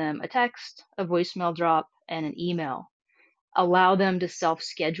send them a text, a voicemail drop, and an email. Allow them to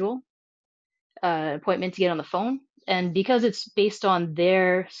self-schedule an appointment to get on the phone. And because it's based on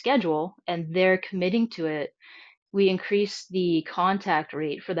their schedule and they're committing to it, we increase the contact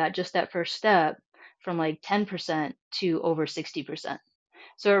rate for that, just that first step, from like 10% to over 60%.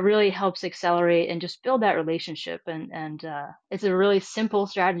 So it really helps accelerate and just build that relationship. And it's a really simple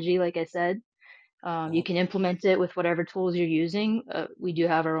strategy, like I said. You can implement it with whatever tools you're using. We do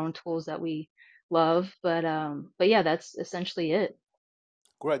have our own tools that we love, but yeah, that's essentially it.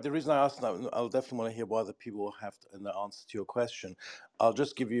 Great. The reason I asked that, I'll definitely want to hear what other people have in the answer to your question. I'll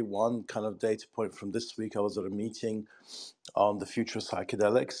just give you one kind of data point from this week. I was at a meeting on the future of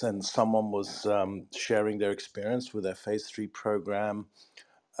psychedelics, and someone was sharing their experience with their phase 3 program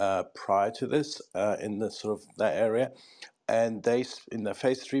prior to this in the sort of that area. And they, in the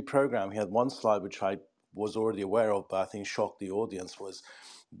phase 3 program, he had one slide which I was already aware of, but I think shocked the audience, was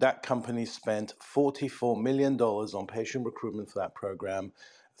that company spent $44 million on patient recruitment for that program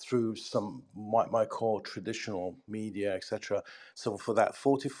through some might call traditional media, etc. So for that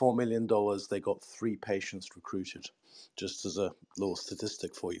 $44 million, they got 3 patients recruited, just as a little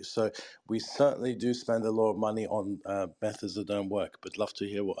statistic for you. So we certainly do spend a lot of money on methods that don't work, but love to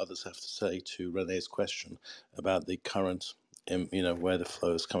hear what others have to say to Renee's question about the current, where the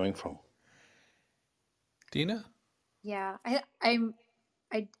flow is coming from. Dina? Yeah,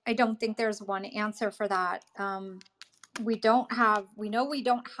 I don't think there's one answer for that. We know we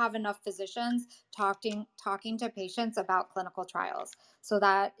don't have enough physicians talking to patients about clinical trials. So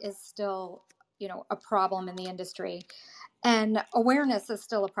that is still, a problem in the industry. And awareness is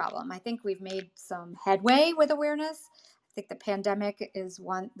still a problem. I think we've made some headway with awareness. I think the pandemic is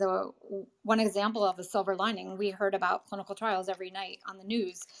one example of a silver lining. We heard about clinical trials every night on the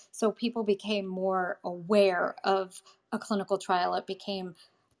news. So people became more aware of a clinical trial. It became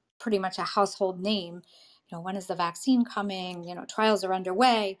pretty much a household name. When is the vaccine coming? Trials are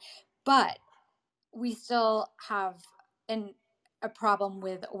underway, but we still have a problem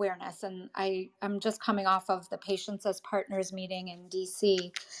with awareness. And I'm just coming off of the Patients as Partners meeting in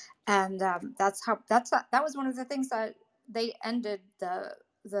DC, and that was one of the things that they ended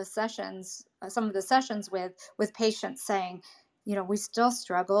the sessions, some of the sessions with patients saying, we still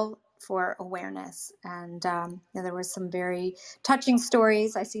struggle for awareness. And there were some very touching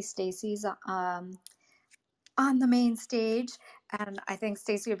stories. I see Stacy's on the main stage, and I think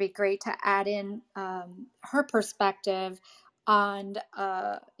Stacy would be great to add in her perspective on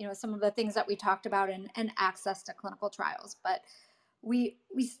some of the things that we talked about and access to clinical trials. But we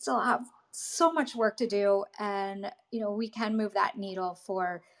still have so much work to do, and we can move that needle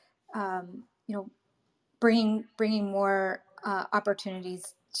for bringing more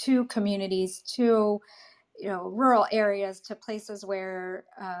opportunities to communities, to rural areas, to places where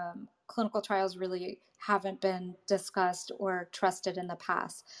clinical trials really haven't been discussed or trusted in the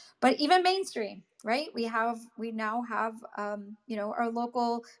past. But even mainstream, right? We now have our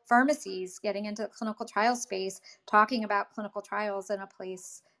local pharmacies getting into the clinical trial space, talking about clinical trials in a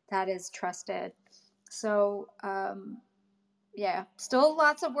place that is trusted. So yeah, still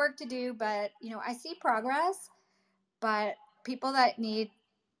lots of work to do, but I see progress. But people that need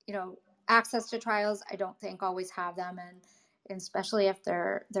access to trials, I don't think always have them, and especially if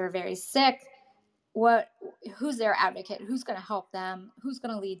they're very sick, who's their advocate? Who's going to help them? Who's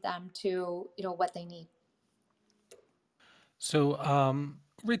going to lead them to what they need? So,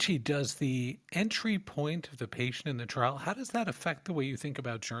 Richie, does the entry point of the patient in the trial, how does that affect the way you think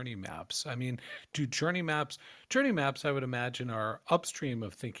about journey maps? I mean, do journey maps, I would imagine, are upstream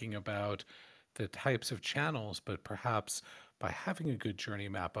of thinking about the types of channels, but perhaps by having a good journey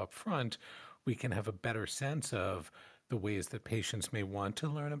map up front, we can have a better sense of the ways that patients may want to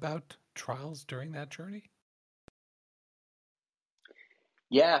learn about trials during that journey?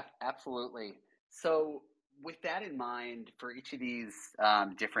 Yeah, absolutely. So with that in mind, for each of these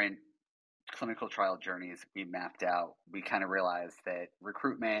different clinical trial journeys we mapped out, we kind of realized that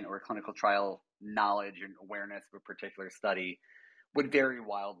recruitment or clinical trial knowledge and awareness of a particular study would vary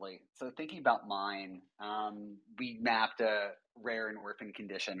wildly. So thinking about mine, we mapped a rare and orphan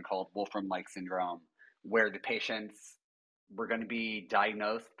condition called Wolfram-like syndrome, where the patients were going to be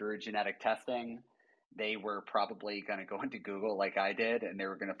diagnosed through genetic testing. They were probably going to go into Google like I did, and they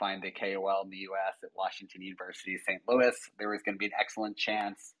were going to find the KOL in the US at Washington University, St. Louis. There was going to be an excellent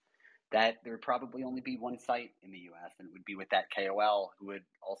chance that there would probably only be one site in the US, and it would be with that KOL, who would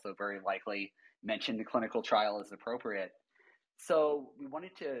also very likely mention the clinical trial as appropriate. So we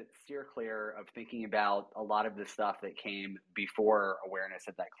wanted to steer clear of thinking about a lot of the stuff that came before awareness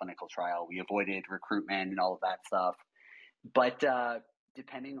of that clinical trial. We avoided recruitment and all of that stuff. But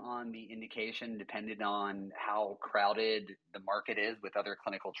depending on the indication, depending on how crowded the market is with other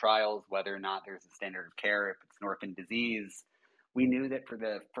clinical trials, whether or not there's a standard of care, if it's an orphan disease, we knew that for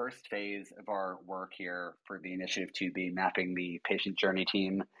the first phase of our work here for the Initiative 2B, mapping the patient journey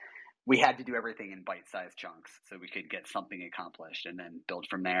team, we had to do everything in bite-sized chunks so we could get something accomplished and then build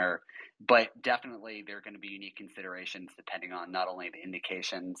from there. But definitely there are going to be unique considerations depending on not only the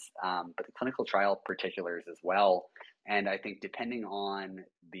indications, but the clinical trial particulars as well. And I think depending on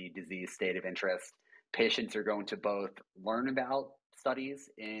the disease state of interest, patients are going to both learn about studies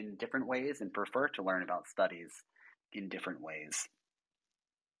in different ways and prefer to learn about studies in different ways.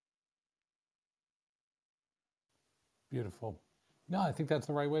 Beautiful. No, I think that's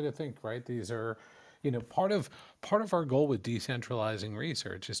the right way to think, right? These are, part of our goal with decentralizing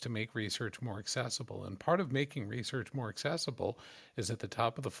research is to make research more accessible. And part of making research more accessible is at the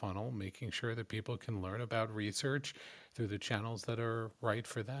top of the funnel, making sure that people can learn about research through the channels that are right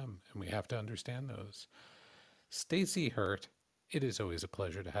for them. And we have to understand those. Stacy Hurt, it is always a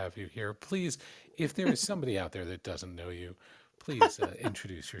pleasure to have you here. Please, if there is somebody out there that doesn't know you, please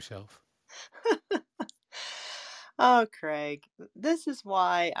introduce yourself. Oh, Craig, this is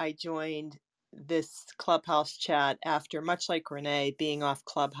why I joined this Clubhouse chat after, much like Renee, being off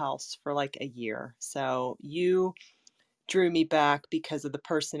Clubhouse for like a year. So you drew me back because of the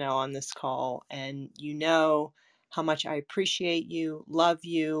personnel on this call, and you know how much I appreciate you, love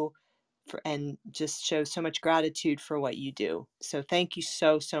you, and just show so much gratitude for what you do. So thank you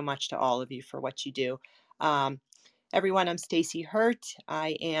so much to all of you for what you do. Everyone, I'm Stacy Hurt.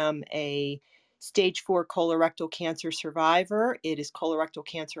 I am a stage 4 colorectal cancer survivor. It is Colorectal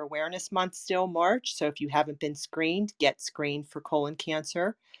Cancer Awareness Month still, March. So if you haven't been screened, get screened for colon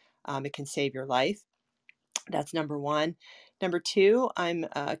cancer. It can save your life. That's number one. Number two, I'm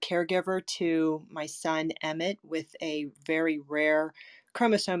a caregiver to my son, Emmett, with a very rare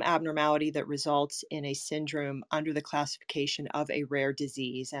chromosome abnormality that results in a syndrome under the classification of a rare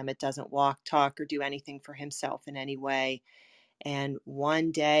disease. Emmett doesn't walk, talk, or do anything for himself in any way. And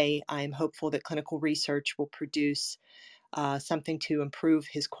one day, I'm hopeful that clinical research will produce something to improve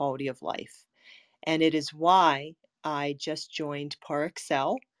his quality of life. And it is why I just joined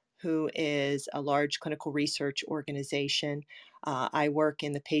ParExcel, who is a large clinical research organization. I work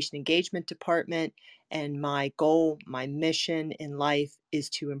in the patient engagement department, and my goal, my mission in life is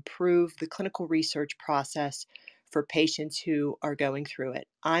to improve the clinical research process for patients who are going through it.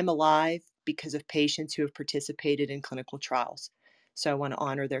 I'm alive because of patients who have participated in clinical trials. So I want to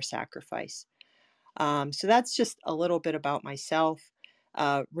honor their sacrifice. So that's just a little bit about myself.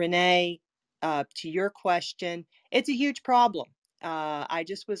 Renee, to your question, it's a huge problem. I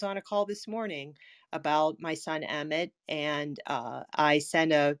just was on a call this morning about my son Emmett, and I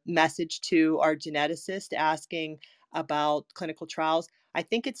sent a message to our geneticist asking about clinical trials. I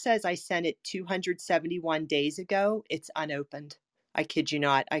think it says I sent it 271 days ago. It's unopened. I kid you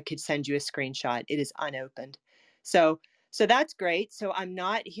not. I could send you a screenshot. It is unopened. So that's great. So I'm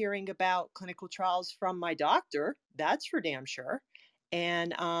not hearing about clinical trials from my doctor. That's for damn sure.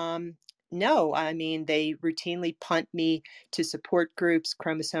 And no, I mean, they routinely punt me to support groups,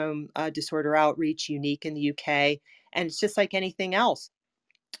 chromosome disorder outreach, unique in the UK. And it's just like anything else.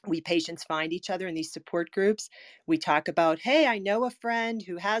 We patients find each other in these support groups. We talk about, hey, I know a friend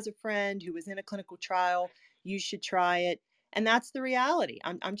who has a friend who was in a clinical trial. You should try it. And that's the reality.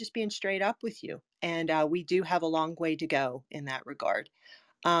 I'm just being straight up with you. And we do have a long way to go in that regard.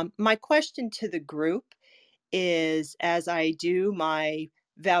 My question to the group is, as I do my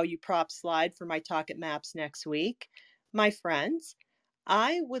value prop slide for my talk at MAPS next week, my friends,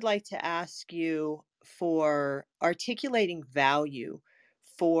 I would like to ask you for articulating value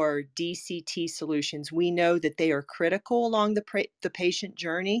for DCT solutions. We know that they are critical along the patient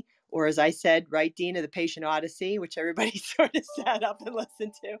journey, or as I said, right, Dina, the patient odyssey, which everybody sort of sat up and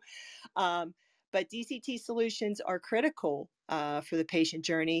listened to. But DCT solutions are critical for the patient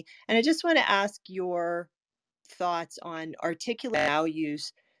journey. And I just want to ask your thoughts on articulating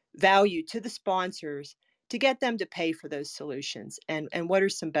value to the sponsors to get them to pay for those solutions, and what are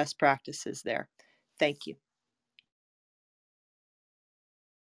some best practices there? Thank you.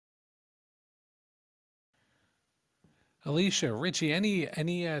 Alicia, Richie,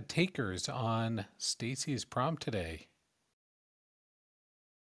 any takers on Stacy's prompt today?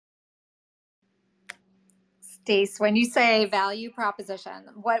 Stace, when you say value proposition,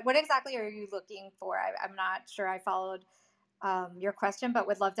 what exactly are you looking for? I'm not sure I followed your question, but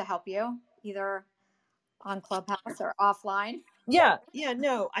would love to help you either on Clubhouse or offline. Yeah,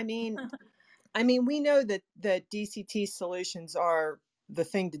 no, we know that DCT solutions are the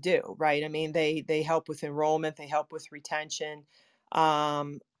thing to do, right? I mean, they help with enrollment, they help with retention.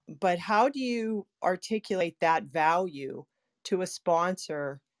 But how do you articulate that value to a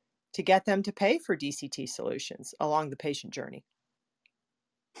sponsor to get them to pay for DCT solutions along the patient journey?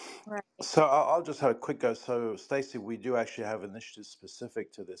 Right. So I'll just have a quick go. So Stacey, we do actually have initiatives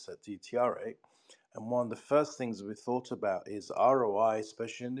specific to this at DTRA. And one of the first things we thought about is ROI,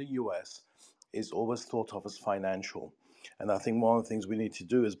 especially in the US, is always thought of as financial. And I think one of the things we need to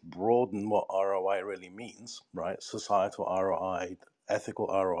do is broaden what ROI really means, right? Societal ROI, ethical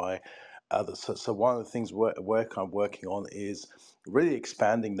ROI. So one of the things I'm working on is really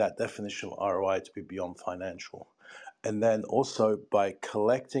expanding that definition of ROI to be beyond financial. And then also by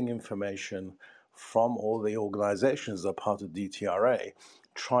collecting information from all the organizations that are part of DTRA,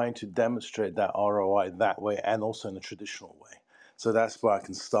 trying to demonstrate that ROI that way and also in a traditional way. So that's where I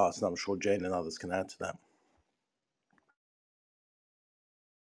can start, and I'm sure Jane and others can add to that.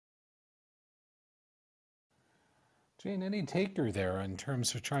 Jane, any taker there in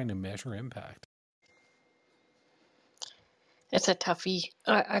terms of trying to measure impact? It's a toughie.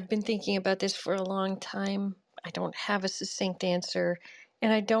 I've been thinking about this for a long time. I don't have a succinct answer,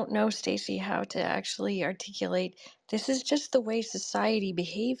 and I don't know, Stacy, how to actually articulate this is just the way society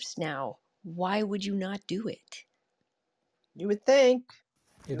behaves now. Why would you not do it? You would think.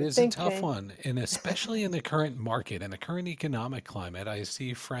 It is a tough one, and especially in the current market and the current economic climate, I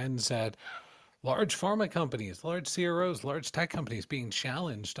see friends at large pharma companies, large CROs, large tech companies being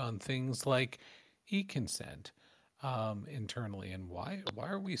challenged on things like e-consent internally. And why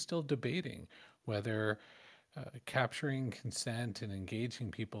are we still debating whether capturing consent and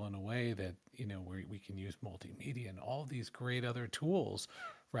engaging people in a way that, we can use multimedia and all these great other tools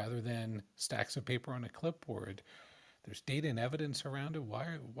rather than stacks of paper on a clipboard? There's data and evidence around it.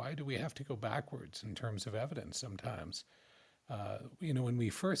 Why do we have to go backwards in terms of evidence sometimes? When we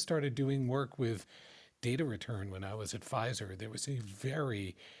first started doing work with data return when I was at Pfizer, there was a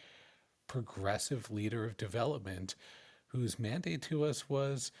very progressive leader of development whose mandate to us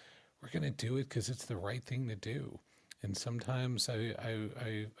was, we're going to do it because it's the right thing to do. And sometimes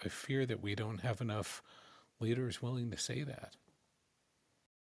I fear that we don't have enough leaders willing to say that.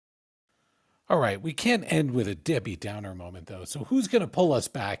 All right, we can't end with a Debbie Downer moment, though. So who's going to pull us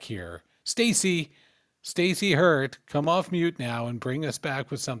back here? Stacy Hurt, come off mute now and bring us back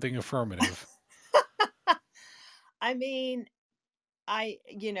with something affirmative. I mean,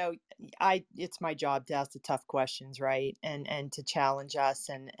 it's my job to ask the tough questions, right? And to challenge us.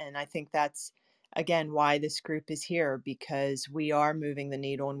 And I think that's, again, why this group is here, because we are moving the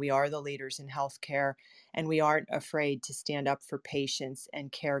needle and we are the leaders in healthcare, and we aren't afraid to stand up for patients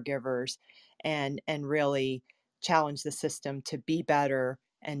and caregivers and really challenge the system to be better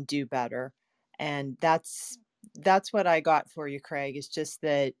and do better. And that's what I got for you, Craig, is just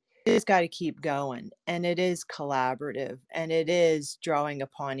that it's got to keep going, and it is collaborative, and it is drawing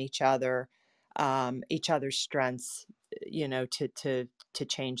upon each other's strengths, to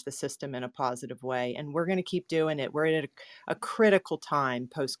change the system in a positive way. And we're going to keep doing it. We're at a critical time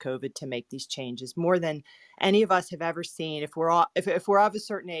post-COVID to make these changes, more than any of us have ever seen. If we're of a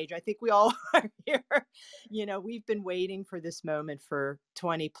certain age, I think we all are here. We've been waiting for this moment for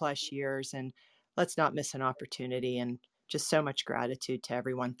 20 plus years, and let's not miss an opportunity. And just so much gratitude to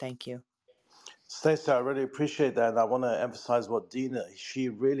everyone. Thank you. Stacey, I really appreciate that. And I want to emphasize what Dina, she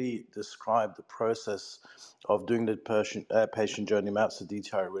really described the process of doing the patient journey maps of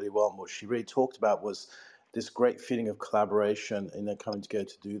DTI really well. And what she really talked about was this great feeling of collaboration and then coming together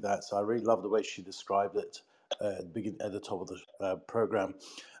to do that. So I really love the way she described it at the top of the program.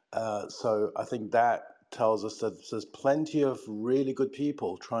 So I think that tells us that there's plenty of really good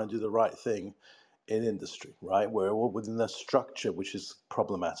people trying to do the right thing in industry, right? We're all within a structure which is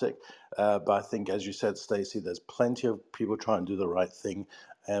problematic. But I think, as you said, Stacey, there's plenty of people trying to do the right thing,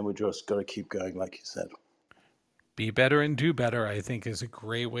 and we just got to keep going, like you said. Be better and do better, I think, is a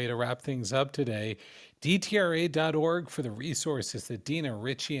great way to wrap things up today. DTRA.org for the resources that Dina,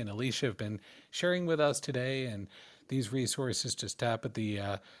 Richie, and Alicia have been sharing with us today. And these resources, just tap at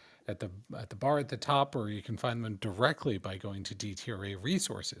the bar at the top, or you can find them directly by going to DTRA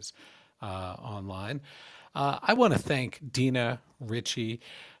resources online. I want to thank Dina, Richie,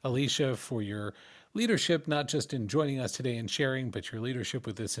 Alicia for your leadership, not just in joining us today and sharing, but your leadership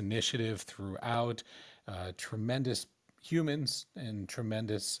with this initiative throughout. Tremendous humans and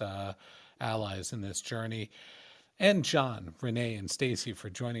tremendous allies in this journey. And John, Renee, and Stacy for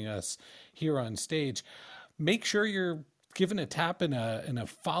joining us here on stage. Make sure you're giving a tap and a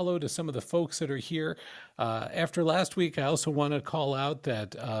follow to some of the folks that are here. After last week, I also want to call out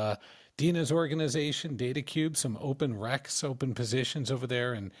that Dina's organization, DataCube, some open recs, open positions over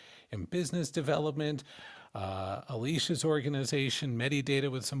there in business development. Alicia's organization,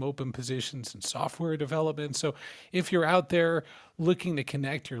 Medidata, with some open positions in software development. So if you're out there looking to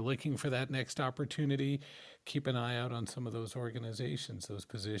connect, you're looking for that next opportunity, keep an eye out on some of those organizations. Those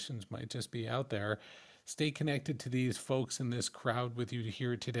positions might just be out there. Stay connected to these folks in this crowd with you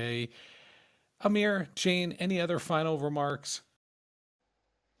here today. Amir, Jane, any other final remarks?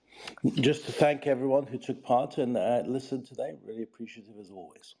 Just to thank everyone who took part and listened today. Really appreciative as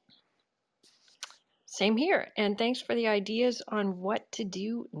always. Same here. And thanks for the ideas on what to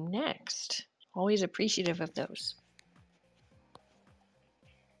do next. Always appreciative of those.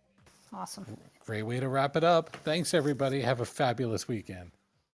 Awesome. Great way to wrap it up. Thanks, everybody. Have a fabulous weekend.